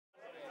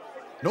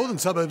Northern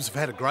Suburbs have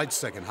had a great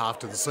second half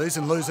to the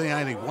season, losing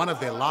only one of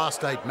their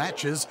last 8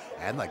 matches,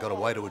 and they got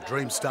away to a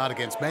dream start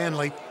against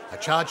Manly. A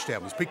charge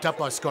down was picked up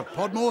by Scott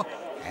Podmore,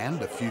 and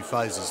a few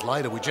phases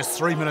later, with just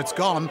 3 minutes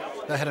gone,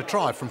 they had a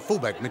try from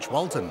fullback Mitch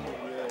Walton.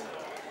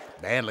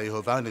 Manly, who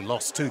have only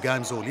lost 2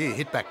 games all year,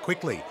 hit back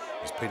quickly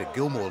as Peter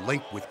Gilmore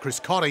linked with Chris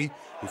Cotty,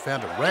 who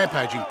found a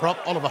rampaging prop,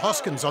 Oliver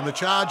Hoskins, on the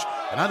charge,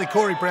 and only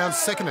Corey Brown's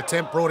second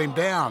attempt brought him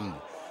down.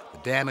 The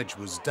damage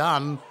was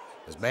done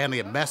as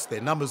Manly amassed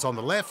their numbers on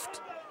the left,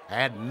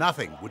 and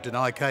nothing would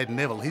deny Caden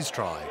Neville his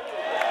try.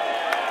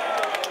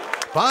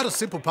 But a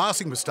simple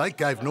passing mistake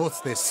gave Norths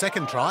their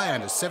second try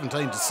and a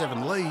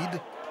 17-7 lead.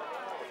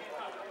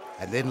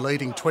 And then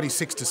leading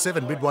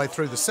 26-7 midway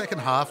through the second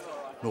half,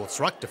 North's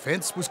ruck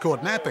defence was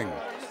caught napping.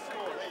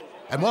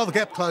 And while the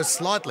gap closed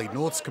slightly,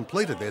 Norths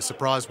completed their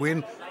surprise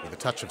win with a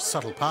touch of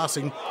subtle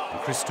passing,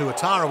 and Chris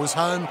Tuatara was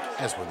home,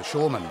 as were the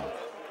Shoremen.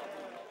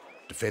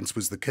 Defence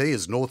was the key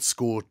as North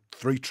scored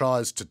 3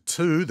 tries to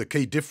 2. The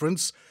key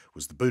difference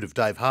was the boot of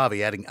Dave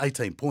Harvey, adding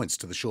 18 points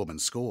to the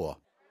Shoremen's score.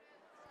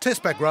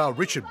 Test back rower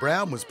Richard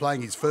Brown was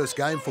playing his first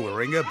game for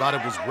Warringah, but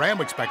it was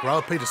Randwick's back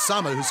rower Peter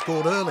Summer who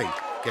scored early,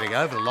 getting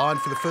over the line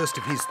for the first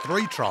of his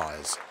 3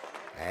 tries.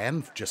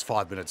 And just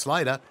 5 minutes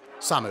later,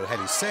 Summer had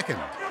his second.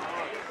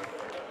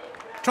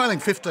 Trailing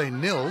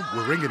 15-0,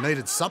 Warringah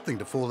needed something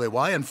to fall their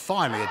way, and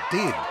finally it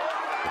did.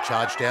 The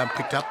charge down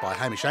picked up by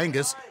Hamish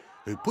Angus,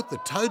 who put the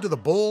toe to the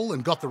ball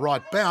and got the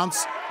right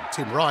bounce, and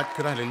Tim Wright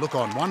could only look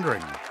on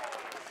wondering.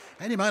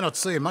 And you may not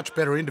see a much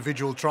better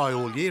individual try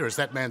all year as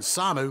that man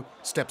Samu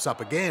steps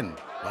up again.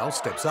 Well,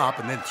 steps up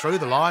and then through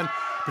the line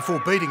before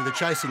beating the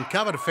chasing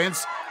cover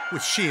defence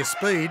with sheer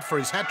speed for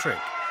his hat-trick.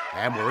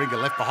 And Warringah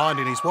left behind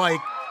in his wake,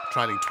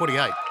 trailing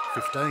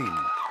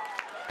 28-15.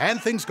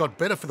 And things got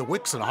better for the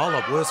Wicks and a whole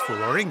lot worse for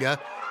Warringah,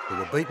 who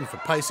were beaten for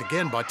pace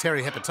again by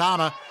Terry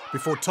Hepatama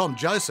before Tom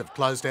Joseph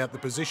closed out the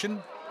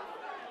position.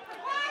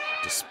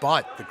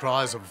 Despite the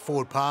cries of a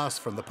forward pass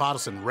from the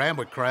partisan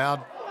Randwick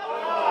crowd,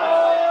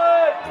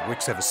 the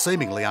Wicks have a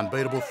seemingly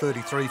unbeatable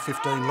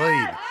 33-15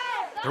 lead.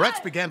 The Rats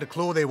began to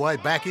claw their way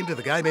back into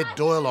the game. Ed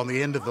Doyle on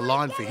the end of the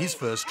line for his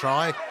first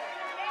try.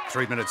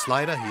 3 minutes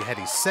later, he had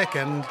his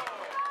second.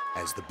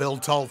 As the bell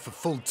tolled for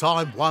full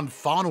time, one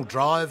final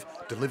drive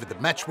delivered the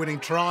match-winning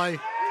try,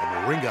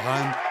 and Warringah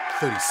home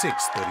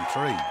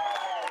 36-33.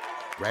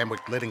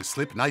 Randwick letting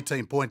slip an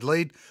 18-point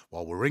lead,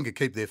 while Warringah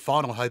keep their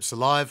final hopes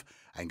alive.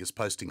 Angus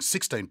posting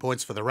 16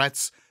 points for the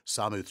Rats,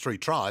 Samu 3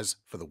 tries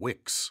for the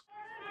Wicks.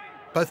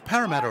 Both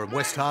Parramatta and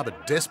West Harbour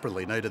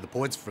desperately needed the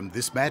points from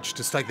this match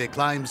to stake their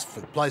claims for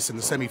the place in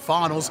the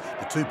semi-finals.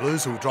 The 2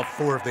 Blues, who have dropped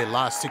 4 of their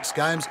last 6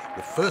 games,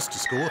 were first to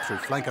score through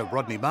flanker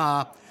Rodney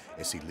Marr.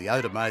 Essie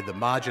Leota made the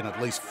margin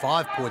at least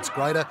 5 points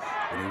greater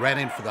when he ran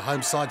in for the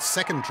home side's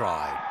second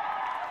try.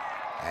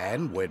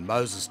 And when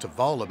Moses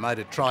Tavola made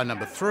it try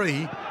number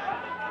 3,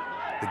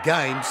 the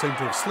game seemed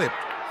to have slipped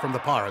from the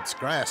Pirates'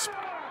 grasp.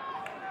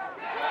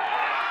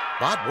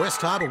 But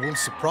West Harbour will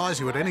surprise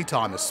you at any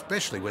time,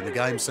 especially when the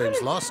game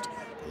seems lost.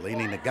 The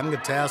leaning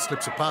Nagunga Tau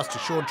slips a pass to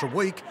Sean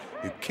Treweek,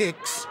 who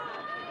kicks,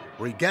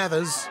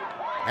 regathers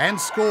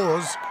and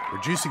scores,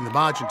 reducing the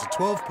margin to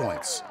 12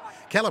 points.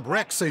 Caleb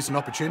Rack sees an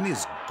opportunity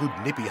as good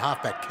nippy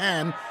halfback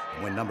can,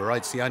 and when number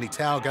 8's the only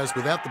Tower goes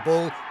without the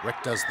ball,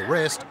 Rack does the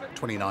rest,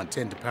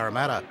 29-10 to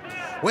Parramatta.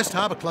 West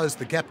Harbour closed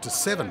the gap to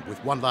 7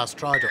 with one last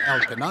try to Al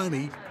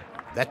Kanomi.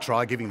 That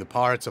try giving the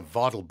Pirates a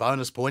vital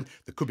bonus point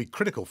that could be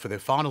critical for their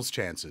finals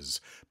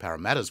chances.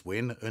 Parramatta's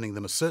win earning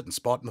them a certain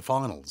spot in the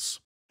finals.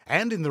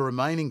 And in the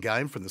remaining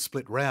game from the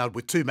split round,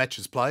 with 2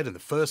 matches played in the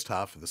first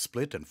half of the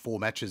split and 4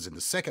 matches in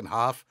the second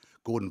half,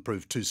 Gordon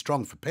proved too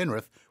strong for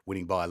Penrith,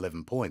 winning by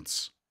 11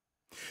 points.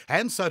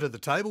 And so to the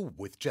table,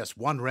 with just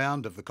 1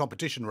 round of the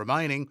competition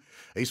remaining,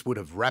 Eastwood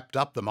have wrapped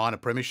up the minor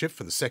premiership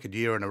for the 2nd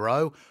year in a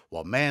row,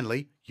 while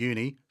Manly,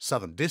 Uni,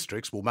 Southern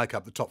Districts will make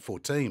up the top 4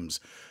 teams.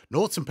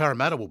 Norths and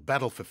Parramatta will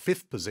battle for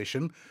 5th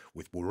position,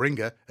 with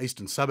Warringah,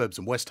 Eastern Suburbs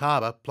and West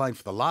Harbour playing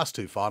for the last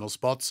 2 final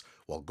spots,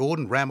 while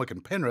Gordon, Randwick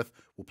and Penrith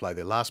will play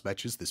their last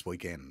matches this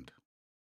weekend.